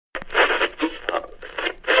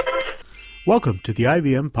Welcome to the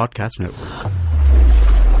IVM Podcast Network.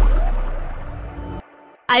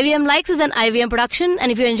 IVM Likes is an IVM production,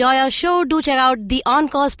 and if you enjoy our show, do check out the On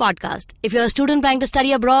Course podcast. If you're a student planning to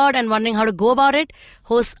study abroad and wondering how to go about it,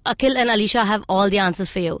 hosts Akhil and Alisha have all the answers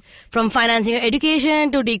for you. From financing your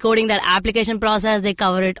education to decoding that application process, they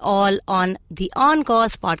cover it all on the On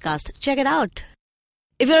Course podcast. Check it out.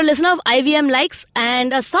 If you're a listener of IVM Likes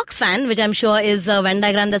and a socks fan, which I'm sure is a Venn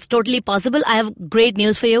diagram that's totally possible, I have great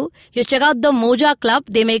news for you. You check out the Moja Club.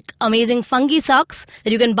 They make amazing funky socks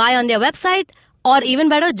that you can buy on their website, or even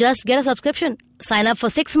better, just get a subscription. Sign up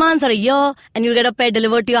for 6 months or a year and you'll get a pair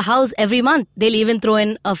delivered to your house every month. They'll even throw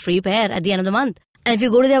in a free pair at the end of the month. And if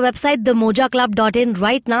you go to their website, themojaclub.in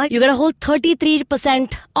right now, you get a whole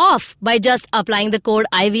 33% off by just applying the code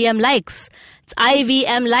IVM Likes. It's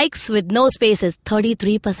IVM Likes with no spaces.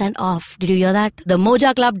 33% off. Did you hear that?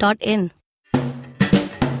 Themojaclub.in.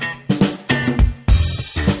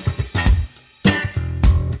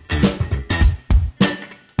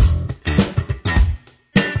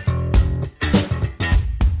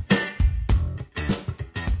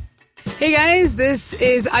 Hey guys, this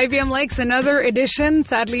is IVM Likes, another edition.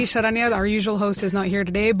 Sadly, Sharanya, our usual host, is not here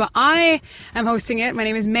today, but I am hosting it. My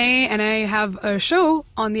name is May, and I have a show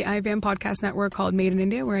on the IVM Podcast Network called Made in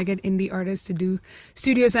India, where I get indie artists to do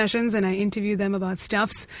studio sessions, and I interview them about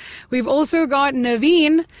stuffs. We've also got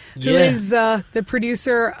Navin, who is the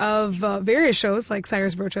producer of various shows, like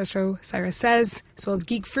Cyrus Brocha's show, Cyrus Says, as well as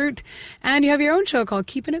Geek Fruit, and you have your own show called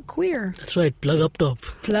Keeping It Queer. That's right, plug up top.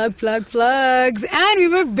 Plugs. And we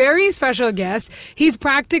have a very special guest. He's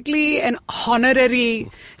practically an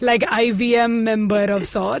honorary, IVM member of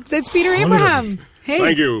sorts. It's Peter Abraham. Hey.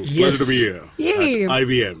 Thank you. Yes. Pleasure to be here. Yay. At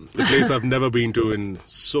IVM, the place I've never been to in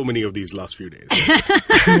so many of these last few days.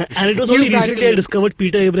 And it was only recently I discovered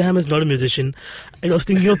Peter Abraham is not a musician. I was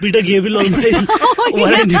thinking of Peter Gabriel all my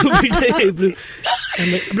while I knew Peter Abraham.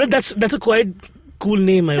 But that's a quite cool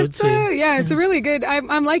name, I would say. It's a really good.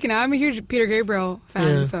 I'm liking it. I'm a huge Peter Gabriel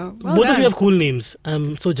fan. Yeah. So well both done. of you have cool names.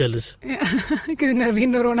 I'm so jealous. Because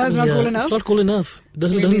Navin Narona is not cool enough. It's not cool enough.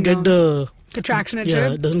 Doesn't Really get the traction it yeah.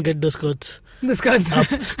 should. It doesn't get the skirts The scuds.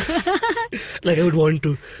 up like I would want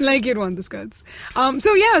to. Like you'd want the scuds.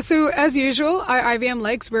 So as usual, IVM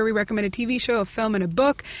Likes, where we recommend a TV show, a film, and a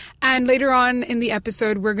book. And later on in the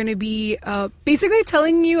episode, we're going to be basically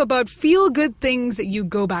telling you about feel-good things that you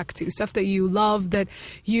go back to, stuff that you love that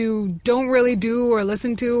you don't really do or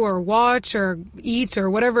listen to or watch or eat or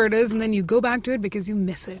whatever it is, and then you go back to it because you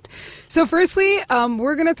miss it. So firstly,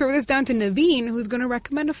 we're going to throw this down to Navin, who's going to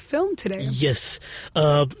recommend a film today. Yes.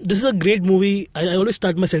 This is a great movie. I always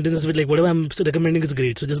start my sentences with whatever I'm recommending is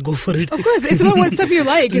great, so just go for it. Of course, it's about what stuff you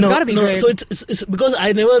like. It's got to be great. So it's because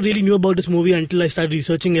I never really knew about this movie until I started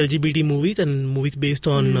researching LGBT movies and movies based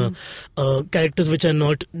on characters which are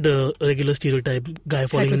not the regular stereotype guy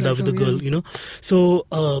falling in love with a girl, So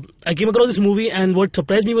I came across this movie, and what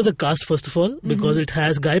surprised me was the cast, first of all, because it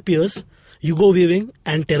has Guy Pearce, Hugo Weaving,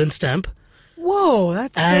 and Terence Stamp. Whoa,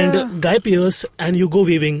 that's... And Guy Pearce and Hugo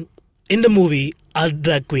Weaving in the movie are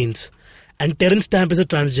drag queens. And Terence Stamp is a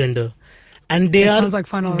transgender. And sounds like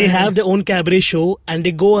fun already. They have their own cabaret show, and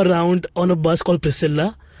they go around on a bus called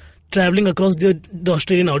Priscilla, traveling across the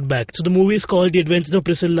Australian outback. So the movie is called The Adventures of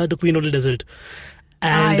Priscilla, the Queen of the Desert.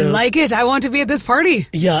 And, I like it. I want to be at this party.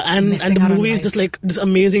 Yeah, and the movie is just this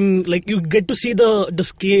amazing. You get to see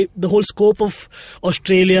the whole scope of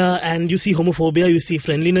Australia, and you see homophobia, you see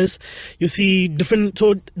friendliness, you see different.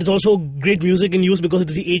 So there's also great music in use because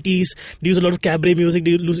it's the 80s. They use a lot of cabaret music. They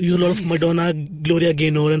use a lot of Madonna, Gloria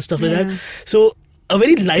Gaynor, and stuff like that. So a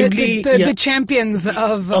very lively the champions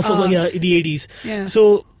of the 80s. Yeah.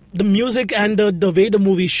 So the music and the way the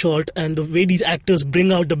movie is shot and the way these actors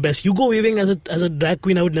bring out the best. Hugo Weaving as a drag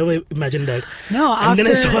queen, I would never imagine that. No, and then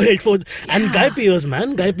I saw it and Guy Pearce,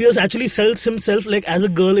 man. Guy Pearce actually sells himself as a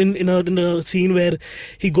girl in a scene where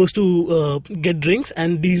he goes to get drinks,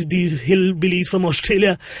 and these hillbillies from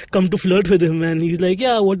Australia come to flirt with him, and he's like,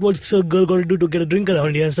 yeah, what's a girl got to do to get a drink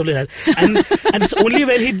around here and stuff like that. And it's only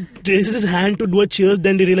when he raises his hand to do a cheers,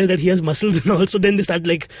 then they realize that he has muscles, and also then they start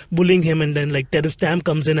bullying him, and then Terence Stamp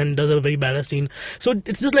comes in and does a very badass scene. So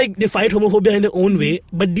it's just they fight homophobia in their own way,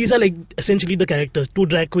 but these are essentially the characters, two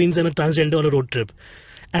drag queens and a transgender on a road trip.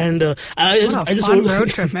 And I just fun road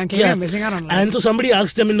trip, man. Clearly I'm missing out on life. And so somebody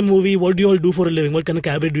asks them in the movie, what do you all do for a living? What kind of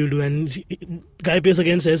cabaret do you do? And Guy Pearce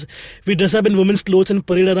again says, we dress up in women's clothes and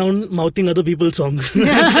parade around mouthing other people's songs.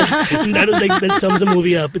 That sums the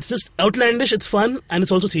movie up. It's just outlandish, it's fun, and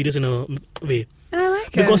it's also serious in a way. I like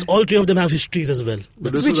it. Because all three of them have histories as well.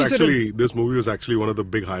 But this movie was actually one of the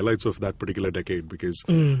big highlights of that particular decade because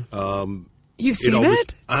You've seen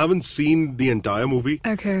it? I haven't seen the entire movie.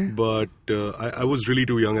 Okay. But I was really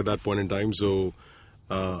too young at that point in time, so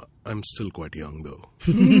I'm still quite young, though.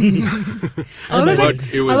 I love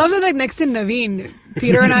that, like, next to Navin,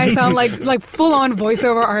 Peter and I sound like full-on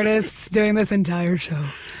voiceover artists doing this entire show.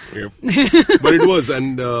 Yeah. But it was,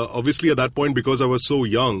 and obviously at that point, because I was so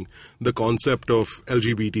young, the concept of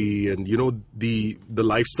LGBT and, the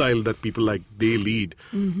lifestyle that people like they lead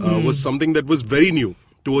was something that was very new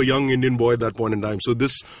to a young Indian boy at that point in time. So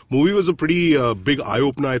this movie was a pretty big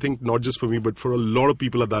eye-opener, I think, not just for me, but for a lot of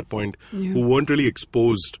people at that point who weren't really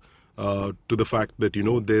exposed to the fact that,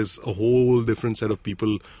 there's a whole different set of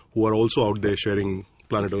people who are also out there sharing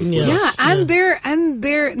planet Earth. Yeah, and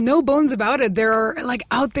they're no bones about it. They're like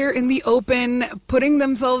out there in the open, putting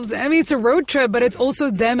themselves. I mean, it's a road trip, but it's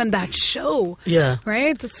also them and that show. Yeah,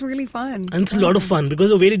 right. That's really fun, and it's a lot of fun because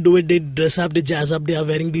the way they do it, they dress up, they jazz up, they are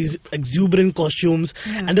wearing these exuberant costumes,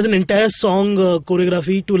 and there's an entire song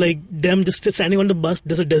choreography to like them just standing on the bus.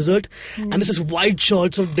 There's a desert, and there's this wide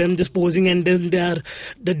shots of them just posing, and then the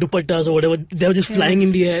dupattas or whatever, they're just flying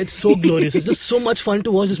in the air. It's so glorious. It's just so much fun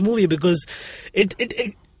to watch this movie because it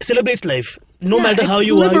celebrates life. No matter how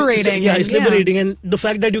you liberating. It's liberating, and the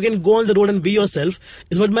fact that you can go on the road and be yourself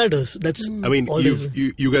is what matters. That's. I mean,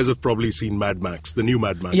 you guys have probably seen Mad Max, the new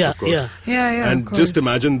Mad Max, of course. Yeah. And just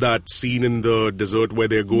imagine that scene in the desert where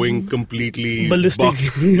they're going completely ballistic,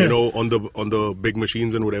 buck, on the big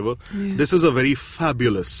machines and whatever. Yeah. This is a very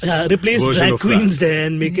fabulous. Replace drag queens there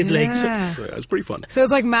and make it like. So it's pretty fun. So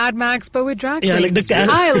it's like Mad Max, but with drag queens. Like the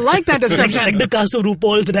cast. I like that description. like the cast of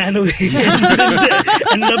RuPaul's ran away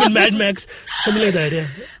and ended up in Mad Max. Something like that,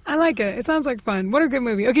 I like it. It sounds like fun. What a good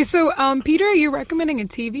movie. Okay, so Peter, you're recommending a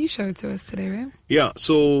TV show to us today, right? Yeah,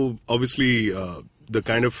 so obviously the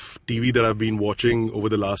kind of TV that I've been watching over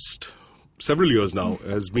the last several years now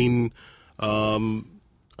has been... a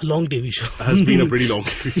long TV show. Has been a pretty long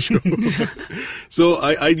TV show. So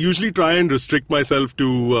I usually try and restrict myself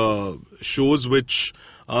to shows which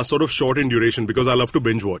are sort of short in duration because I love to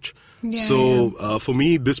binge watch. For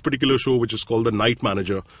me, this particular show, which is called The Night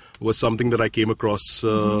Manager, was something that I came across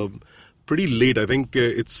pretty late. I think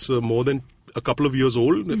it's more than a couple of years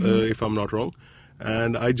old, if I'm not wrong.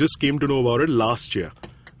 And I just came to know about it last year.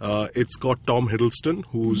 It's got Tom Hiddleston,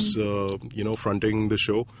 who's fronting the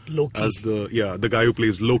show Loki. As the guy who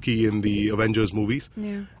plays Loki in the Avengers movies.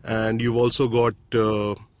 Yeah. And you've also got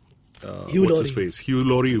what's his face? Hugh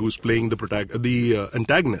Laurie, who's playing the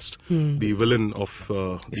antagonist, the villain of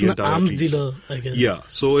the entire arms piece. Dealer, I guess. Yeah,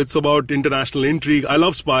 so it's about international intrigue. I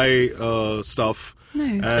love spy stuff.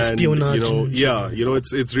 Nice. And, espionage.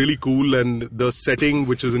 It's really cool, and the setting,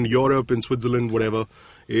 which is in Europe, in Switzerland, whatever,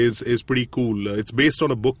 is pretty cool. It's based on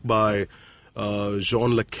a book by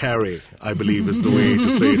Jean Le Carré, I believe is the way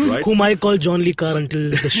to say it, right? Whom I call John Le Carré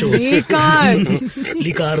until the show. Le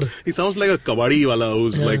Carré. He sounds like a kabaddi wala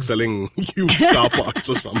who's like selling used car parts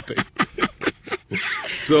or something.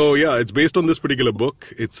 So it's based on this particular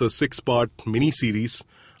book. It's a 6-part mini-series.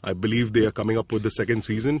 I believe they are coming up with the second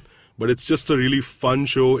season. But it's just a really fun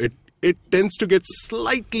show. It tends to get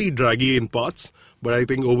slightly draggy in parts. But I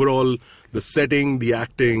think overall, the setting, the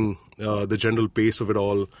acting, the general pace of it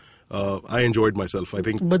all, I enjoyed myself. I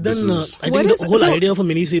think. But then I think the whole idea of a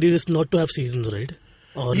mini-series is not to have seasons, right?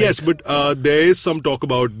 Yes, but there is some talk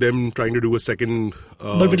about them trying to do a second...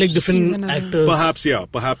 but with like different actors.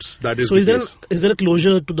 Perhaps that is so the case. Is there a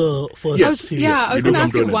closure to the first series? Yeah, I was going to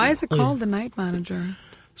ask you, why is it called The Night Manager?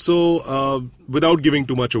 So, without giving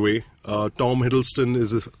too much away, Tom Hiddleston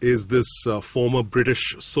is this former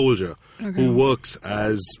British soldier who works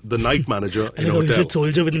as the night manager in a hotel. You said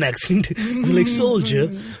soldier with an accent. It's like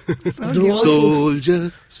soldier.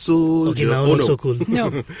 Soldier. Okay, now not so cool.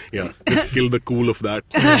 No. Yeah, just kill the cool of that.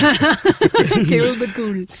 Kill the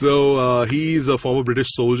cool. So, he's a former British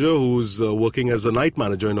soldier who's working as a night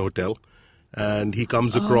manager in a hotel. And he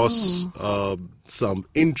comes across some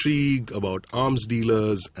intrigue about arms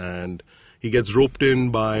dealers, and he gets roped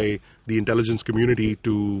in by the intelligence community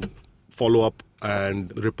to follow up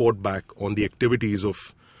and report back on the activities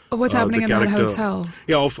of what's happening in that hotel.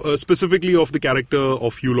 Yeah, specifically of the character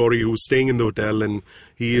of Hugh Laurie, who's staying in the hotel, and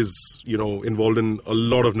he is, involved in a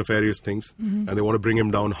lot of nefarious things, and they want to bring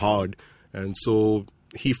him down hard. And so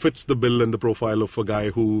he fits the bill and the profile of a guy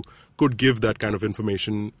who could give that kind of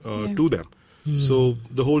information to them. So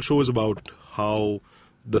the whole show is about how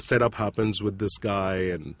the setup happens with this guy,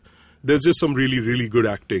 and there's just some really, really good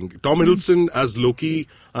acting. Tom Hiddleston as Loki,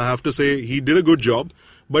 I have to say, he did a good job.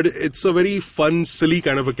 But it's a very fun, silly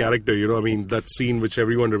kind of a character, you know. I mean, that scene which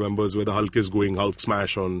everyone remembers where the Hulk is going Hulk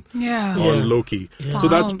smash on Loki. Yeah. So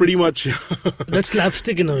that's pretty much that's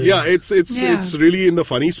slapstick in a way. Yeah, it's really in the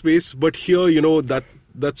funny space. But here, you know, that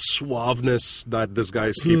suaveness that this guy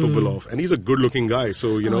is capable of, and he's a good-looking guy.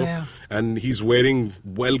 So and he's wearing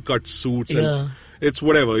well-cut suits and. It's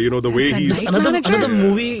whatever, you know, the way he's... Another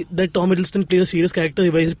movie that Tom Hiddleston plays a serious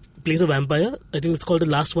character, where he plays a vampire. I think it's called The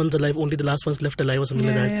Last Ones Alive, Only the Last Ones Left Alive or something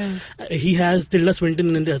like that. He has Tilda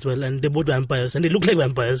Swinton in it as well, and they're both vampires, and they look like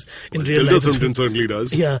vampires in real life. Tilda Swinton certainly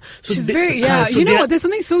does. Yeah. So she's very, you know what, there's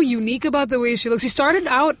something so unique about the way she looks. She started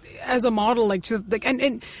out as a model, like, she's like,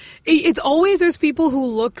 and it's always those people who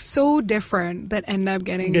look so different that end up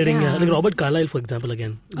getting like Robert Carlyle, for example,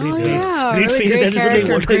 again. Great really face. That is like,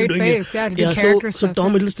 what great are you face. doing Yeah, character so stuff.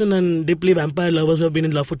 Tom Hiddleston and they play vampire lovers who have been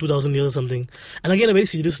in love for 2,000 years or something. And again, a very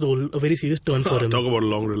serious role, a very serious turn for him. Talk about a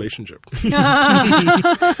long relationship.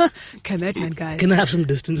 Commitment, guys. Can I have some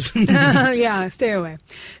distance? Yeah, stay away.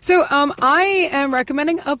 So I am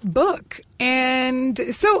recommending a book. And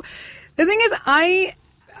so the thing is,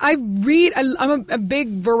 I read, I'm a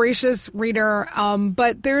big voracious reader,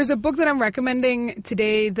 but there's a book that I'm recommending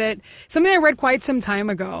today that something I read quite some time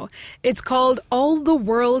ago. It's called All the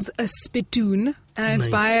World's a Spittoon, and it's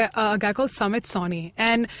by a guy called Sumit Soni.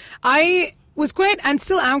 And I was quite, and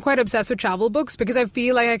still am quite obsessed with travel books because I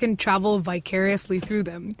feel like I can travel vicariously through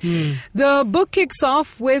them. The book kicks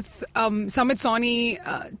off with Sumit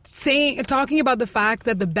Soni talking about the fact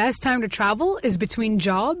that the best time to travel is between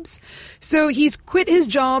jobs. So he's quit his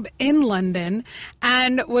job in London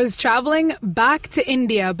and was traveling back to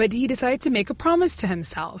India, but he decided to make a promise to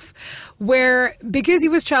himself where, because he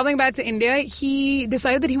was traveling back to India, he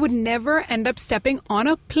decided that he would never end up stepping on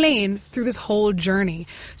a plane through this whole journey.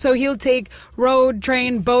 So he'll take road,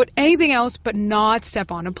 train, boat, anything else, but not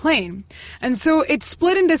step on a plane. And so it's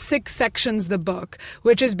split into 6 sections, the book,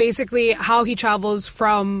 which is basically how he travels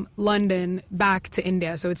from London back to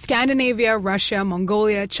India. So it's Scandinavia, Russia,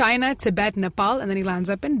 Mongolia, China, Tibet, Nepal, and then he lands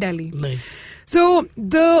up in Delhi. Nice. So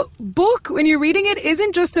the book, when you're reading it,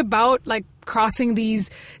 isn't just about like crossing these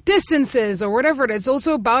distances or whatever it is. It's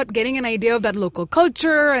also about getting an idea of that local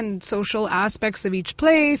culture and social aspects of each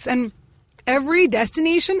place. And every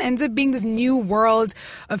destination ends up being this new world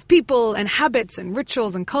of people and habits and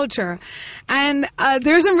rituals and culture. And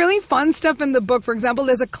there's some really fun stuff in the book. For example,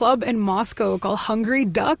 there's a club in Moscow called Hungry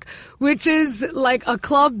Duck, which is like a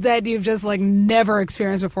club that you've just like never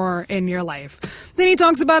experienced before in your life. Then he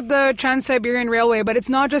talks about the Trans-Siberian Railway, but it's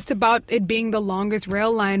not just about it being the longest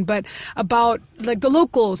rail line, but about like the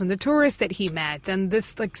locals and the tourists that he met and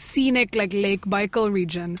this like scenic like Lake Baikal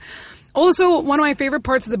region. Also, one of my favorite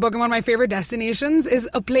parts of the book and one of my favorite destinations is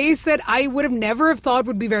a place that I would have never have thought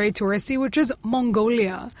would be very touristy, which is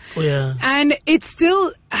Mongolia. Oh, yeah. And it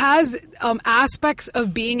still has aspects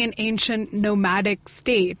of being an ancient nomadic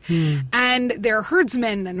state. And there are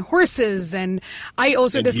herdsmen and horses. And I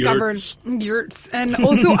also discovered yurts. And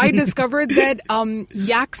also I discovered that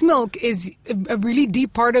yak's milk is a really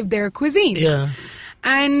deep part of their cuisine. Yeah.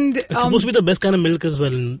 And it's supposed to be the best kind of milk as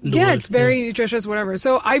well in the world. It's very nutritious, whatever.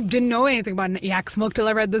 So I didn't know anything about yak's milk till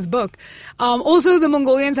I read this book. Also, the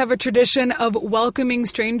Mongolians have a tradition of welcoming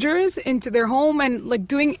strangers into their home and like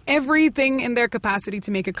doing everything in their capacity to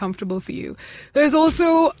make it comfortable for you. There's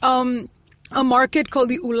also a market called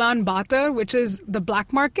the Ulaanbaatar, which is the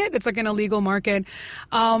black market. It's like an illegal market,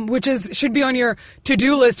 which should be on your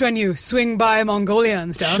to-do list when you swing by Mongolia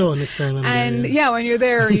and stuff. Sure, next time I'm and there, yeah, when you're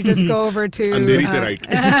there, you just go over to... Andheri se right.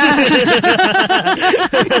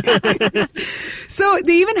 So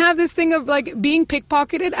they even have this thing of like being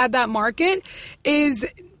pickpocketed at that market is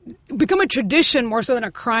become a tradition more so than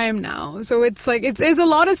a crime now. So it's like there's a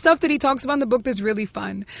lot of stuff that he talks about in the book that's really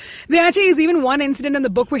fun. There actually is even one incident in the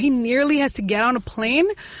book where he nearly has to get on a plane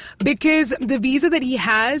because the visa that he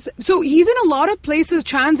has, so he's in a lot of places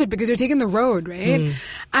transit because you're taking the road, right?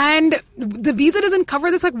 And the visa doesn't cover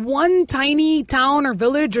this like one tiny town or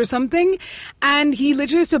village or something, and he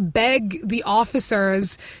literally has to beg the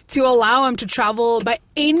officers to allow him to travel by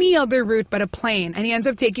any other route but a plane, and he ends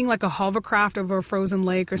up taking like a hovercraft over a frozen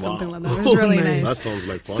lake or something like that. It was really nice. That sounds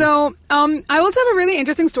like fun. So I also have a really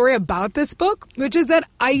interesting story about this book, which is that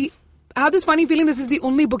I have this funny feeling this is the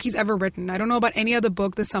only book he's ever written. I don't know about any other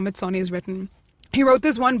book that Sumit Soni has written. He wrote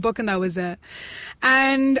this one book and that was it.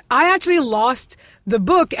 And I actually lost the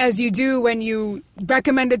book, as you do when you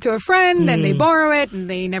recommend it to a friend and they borrow it and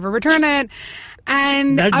they never return it.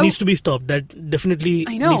 And That needs to be stopped. That definitely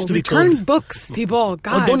I know. needs to be Return curbed. books, people.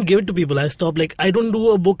 God. Or don't give it to people. I stop. Like, I don't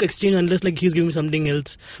do a book exchange unless like he's giving me something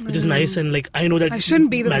else, which is nice, and like I know that I shouldn't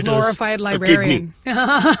be this matters. glorified librarian.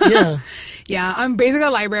 Yeah. Yeah, I'm basically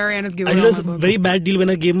a librarian. Is I giving did all a my books. very bad deal when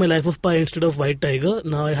I gave my Life of Pi instead of White Tiger.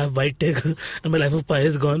 Now I have White Tiger and my Life of Pi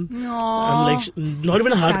is gone. Aww. I'm like, not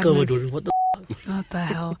even a hardcover, Sadness. dude. What the What the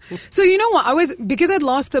hell? So you know what? Because I'd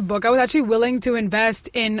lost the book, I was actually willing to invest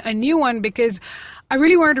in a new one because I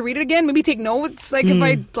really wanted to read it again. Maybe take notes, like if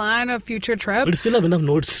I plan a future trip. But you still have enough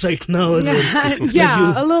notes right now as well.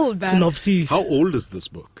 Yeah, a little bit. Synopses. How old is this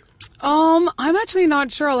book? I'm actually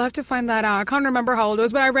not sure. I'll have to find that out. I can't remember how old it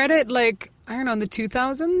was, but I read it like, I don't know, in the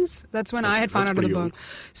 2000s. That's when I had found out of the book.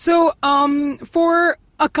 So, for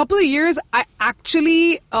a couple of years, I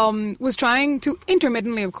actually was trying to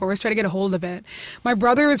intermittently, of course, try to get a hold of it. My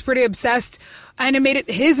brother was pretty obsessed, and it made it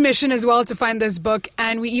his mission as well to find this book.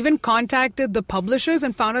 And we even contacted the publishers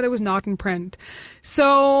and found out it was not in print.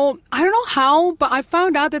 So I don't know how, but I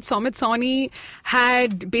found out that Somit Soni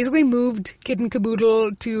had basically moved Kit and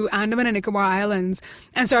Caboodle to Andaman and Nicobar Islands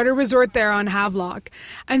and started a resort there on Havelock.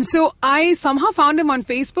 And so I somehow found him on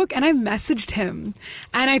Facebook and I messaged him.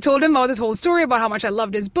 And I told him about this whole story about how much I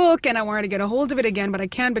loved his book and I wanted to get a hold of it again, but I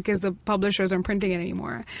can't because the publishers aren't printing it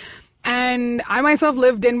anymore. And I myself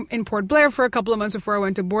lived in Port Blair for a couple of months before I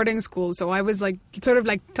went to boarding school. So I was like, sort of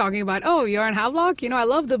like talking about, oh, you're in Havelock? You know, I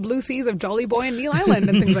love the blue seas of Jolly Boy and Neil Island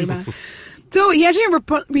and things like that. So he actually,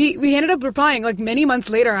 we ended up replying like many months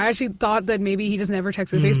later. I actually thought that maybe he just never checks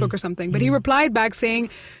his Facebook or something. But he replied back saying,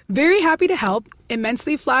 very happy to help,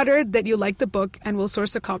 immensely flattered that you like the book and will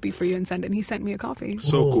source a copy for you and send it. And he sent me a copy.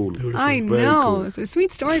 So cool. Beautiful. I Very know. cool. It's a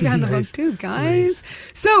sweet story behind the book Nice. too, guys.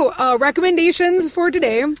 So recommendations for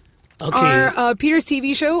today. Okay. Our Peter's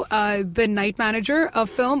TV show, The Night Manager, a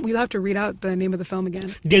film. We'll have to read out the name of the film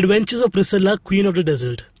again. The Adventures of Priscilla, Queen of the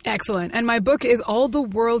Desert. Excellent. And my book is All the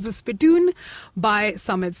World's a Spittoon by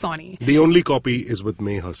Somit Soni. The only copy is with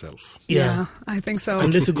May herself. Yeah. I think so.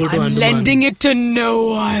 Unless you go to I'm Andaman. lending it to no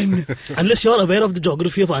one. Unless you're aware of the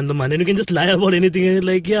geography of Andaman and you can just lie about anything and you're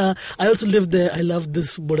like, yeah, I also live there. I love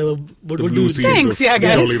this, whatever. What The do blue you seas say? Thanks, of yeah,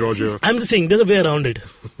 guys. Jolly Roger. I'm just saying, there's a way around it.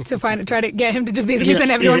 So try to get him to just basically send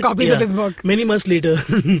everyone copies of his book. Many months later.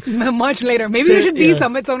 Much later. Maybe So, we should be yeah.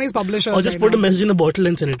 Somit Soni's publishers. Or just right put a now. message in a bottle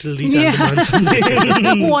and send it. It'll reach Yeah. Andaman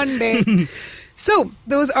someday. One day. So,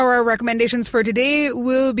 those are our recommendations for today.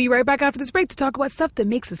 We'll be right back after this break to talk about stuff that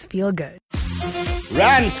makes us feel good.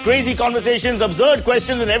 Rants, crazy conversations, absurd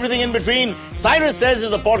questions, and everything in between. Cyrus Says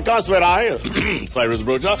is the podcast where I, Cyrus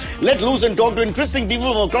Brocha, let loose and talk to interesting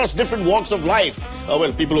people from across different walks of life.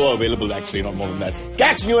 Well, people who are available, actually, not more than that.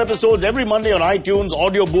 Catch new episodes every Monday on iTunes,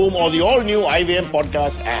 Audio Boom, or the all-new IVM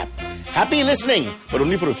Podcast app. Happy listening, but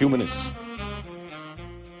only for a few minutes.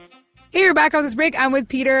 Hey, we're back on this break. I'm with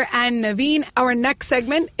Peter and Navin. Our next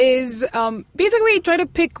segment is basically we try to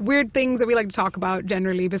pick weird things that we like to talk about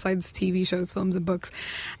generally besides TV shows, films, and books.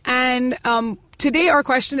 And today our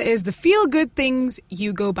question is the feel-good things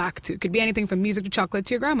you go back to. Could be anything from music to chocolate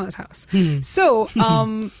to your grandma's house. So,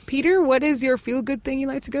 Peter, what is your feel-good thing you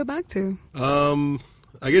like to go back to?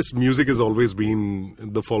 I guess music has always been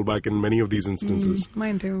the fallback in many of these instances.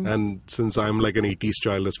 Mine too. And since I'm like an 80s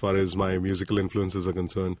child as far as my musical influences are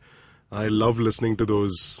concerned, I love listening to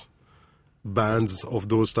those bands of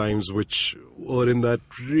those times which were in that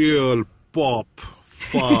real pop,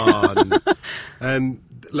 fun, and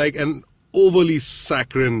like an overly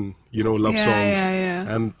saccharine, love songs.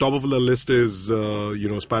 Yeah. And top of the list is,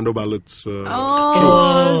 Spandau ballads.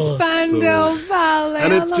 Spandau Ballet.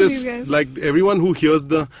 And I it's love just you guys. like everyone who hears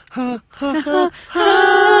the ha ha ha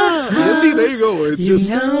ha. You see, there you go. It's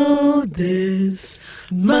just this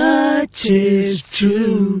much is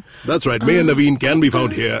true. that's right. May and Navin can be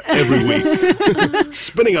found here every week,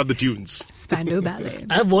 spinning out the tunes. Spandau Ballet.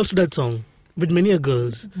 I've waltzed to that song with many a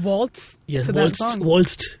girls. Waltz Yes, to that song.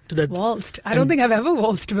 waltzed to that. Waltzed. I don't think I've ever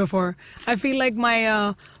waltzed before. I feel like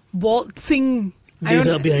my waltzing Days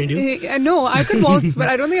are behind you. No, I could waltz, but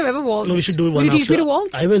I don't think I've ever waltzed. No, we should do it Will one you teach after. me to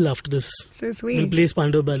waltz? I will after this. So sweet. We'll play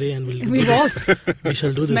Spandau Ballet and we'll We do waltz. this. We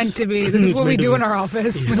shall do It's this. meant to be. This is It's what we meant to do be. in our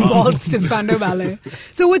office. We waltz to Spandau Ballet.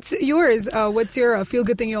 So what's yours? What's your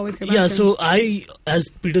feel-good thing you always go back Yeah, to? so I, as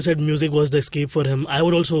Peter said, music was the escape for him. I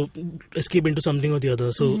would also escape into something or the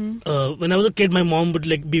other. So when I was a kid, my mom would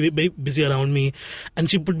like be very busy around me, and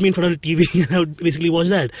she put me in front of the TV, and I would basically watch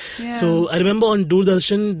that. Yeah. So I remember on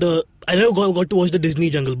Doordarshan, I never got to watch the Disney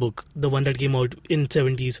Jungle Book, the one that came out in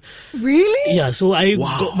 70s. Really? Yeah, so I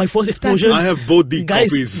got my first exposure. I have both the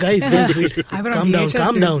copies. Guys, wait. I have it on calm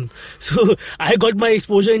VHS, down. dude. So I got my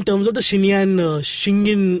exposure in terms of the Shinian,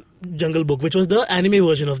 Shingen Jungle Book, which was the anime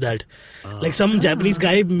version of that. Like some Japanese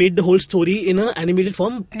guy made the whole story in an animated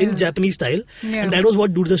form in Japanese style, and that was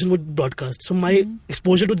what Doordarshan would broadcast. So my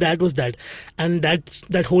exposure to that was that, and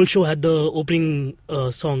that whole show had the opening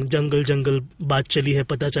song Jungle Jungle Baat Chali Hai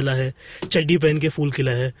Pata Chala Hai Chaddi Pehen Ke Phool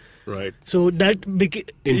Khila Hai. Right. So that became...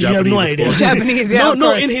 In you Japanese, have no of idea. course. Japanese, yeah. No, of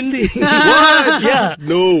course. in Hindi. What? Yeah.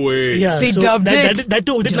 No way. Yeah, They so dubbed it. That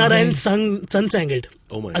too, Udit Narayan son sang it.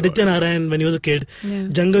 Oh my Aditya God. Narayan, when he was a kid. Yeah.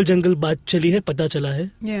 Jungle Jungle Baat Chali Hai Pata Chala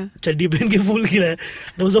Hai Yeah. Chaddi Pehen Ke Phool Khila Hai.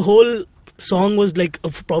 That was the whole song was like a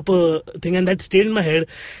proper thing, and that stayed in my head,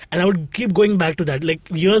 and I would keep going back to that. Like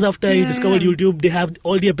years after I discovered YouTube, they have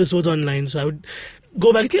all the episodes online, so I would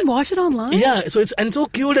go back. You can watch it online? Yeah, so it's so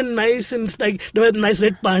cute and nice, and it's like there was a nice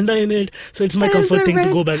red panda in it, so it's my comfort thing to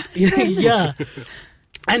go back. Yeah.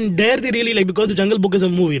 And there they really like, because the Jungle Book is a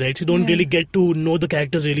movie, right? So you don't really get to know the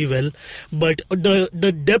characters really well. But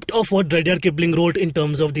the depth of what Rudyard Kipling wrote in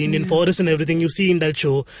terms of the Indian forest and everything you see in that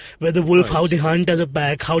show, where the wolf, how they hunt as a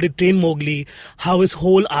pack, how they train Mowgli, how his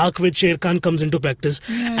whole arc with Sher Khan comes into practice.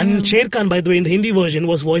 And Sher Khan, by the way, in the Hindi version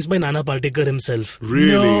was voiced by Nana Patekar himself.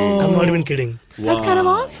 Really? I'm not even kidding. That's kind of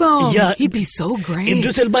awesome. Yeah. He'd be so great.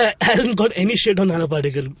 Idris Elba hasn't got any shit on Nana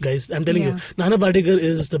Patekar, guys. I'm telling you. Nana Patekar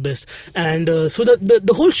is the best. And so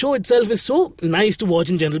the whole show itself is so nice to watch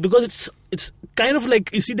in general, because it's kind of like,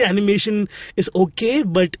 you see, the animation is okay,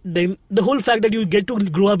 but then the whole fact that you get to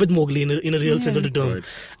grow up with Mowgli in a real sense of the term. Right.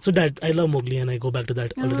 So that, I love Mowgli, and I go back to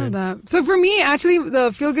that all the time. That. So for me, actually,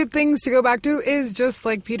 the feel-good things to go back to is just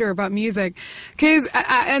like Peter about music. Because,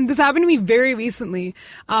 and this happened to me very recently.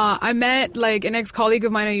 I met like an ex-colleague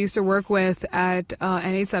of mine I used to work with at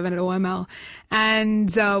NH7 at OML.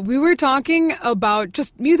 And we were talking about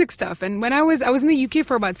just music stuff. And when I was in the UK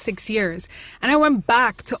for about 6 years, and I went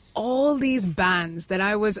back to all these bands that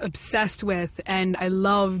I was obsessed with and I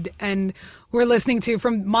loved and were listening to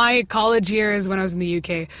from my college years when I was in the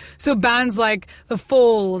UK. So bands like The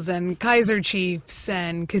Foals and Kaiser Chiefs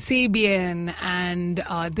and Kasabian and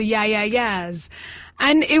the Yeah Yeah Yeahs.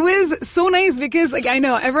 And it was so nice because, like, I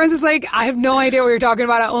know everyone's just like, I have no idea what you're talking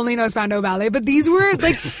about. I only know Spandau Ballet. But these were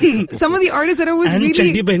like some of the artists that I was and really.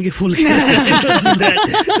 Chaddi Pehen Ke Phool Khila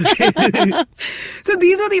Hai. So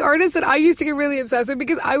these were the artists that I used to get really obsessed with,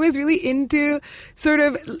 because I was really into sort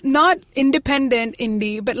of not independent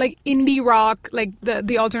indie, but like indie rock, like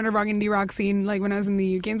the alternative rock, indie rock scene, like when I was in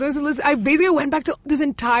the UK. And so I basically went back to this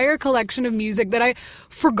entire collection of music that I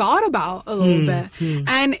forgot about a little bit.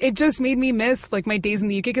 And it just made me miss like my days in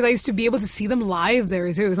the UK, because I used to be able to see them live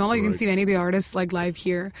there too. It's not like you can see any of the artists like live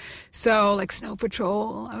here. So like Snow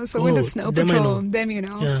Patrol, I was so into Snow Patrol, them, you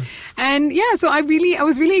know. Yeah. And yeah, so I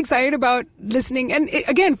was really excited about listening. And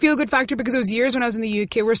again, feel good factor, because those years when I was in the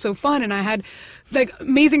UK were so fun, and I had like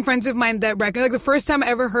amazing friends of mine that record. Like the first time I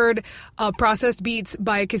ever heard Processed Beats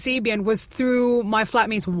by Kasabian was through my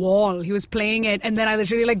flatmate's wall. He was playing it, and then I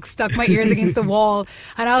literally like stuck my ears against the wall,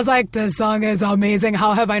 and I was like, this song is amazing.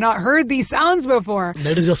 How have I not heard these sounds before?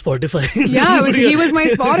 That is your Spotify. Yeah, he was my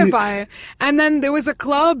Spotify. And then there was a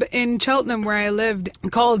club in Cheltenham where I lived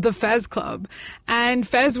called the Fez Club. And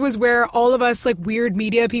Fez was where all of us like weird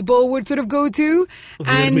media people would sort of go to.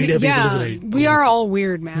 Weird media people is right. We are all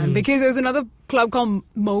weird, man. Because there was another club called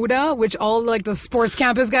Moda, which all like the sports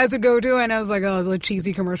campus guys would go to, and I was like, oh, it's like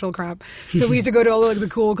cheesy commercial crap. So we used to go to all like the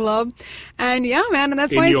cool club, and yeah, man, and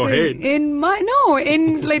that's why in your head. In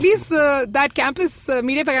at least that campus,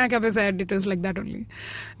 Media Pagana campus, it was like that only.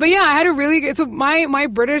 But yeah, I had a really good. So my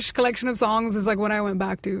British collection of songs is like what I went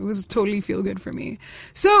back to. It was totally feel good for me.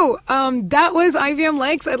 So that was IVM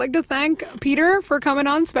Likes. I'd like to thank Peter for coming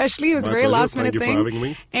on, especially. It was a very last minute thing. Thank you for having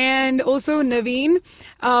me. And also Navin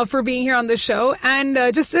for being here on the show. And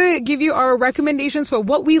just to give you our recommendations for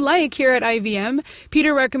what we like here at IVM,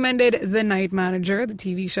 Peter recommended The Night Manager, the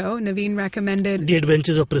TV show. Navin recommended The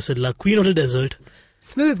Adventures of Priscilla, Queen of the Desert.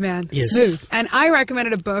 Smooth, man. Yes. Smooth. And I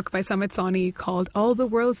recommended a book by Samit Sawhney called All the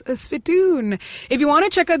World's a Spittoon. If you want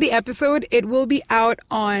to check out the episode, it will be out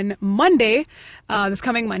on Monday, this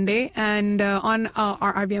coming Monday, and on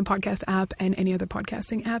our IVM podcast app and any other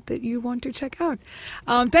podcasting app that you want to check out.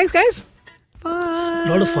 Thanks, guys. Bye. A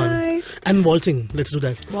lot of fun. And waltzing. Let's do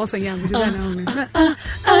that. Waltzing, yeah. We do that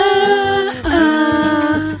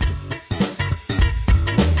now.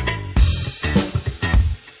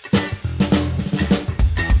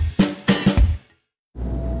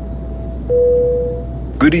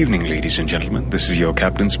 Good evening, ladies and gentlemen. This is your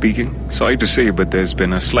captain speaking. Sorry to say, but there's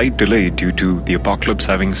been a slight delay due to the apocalypse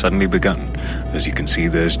having suddenly begun. As you can see,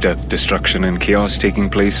 there's death, destruction, and chaos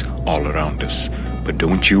taking place all around us. But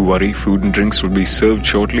don't you worry, food and drinks will be served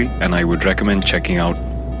shortly, and I would recommend checking out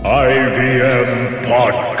IVM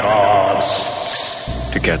Podcasts.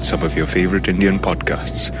 to catch some of your favorite Indian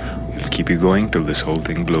podcasts. We'll keep you going till this whole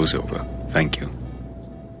thing blows over. Thank you.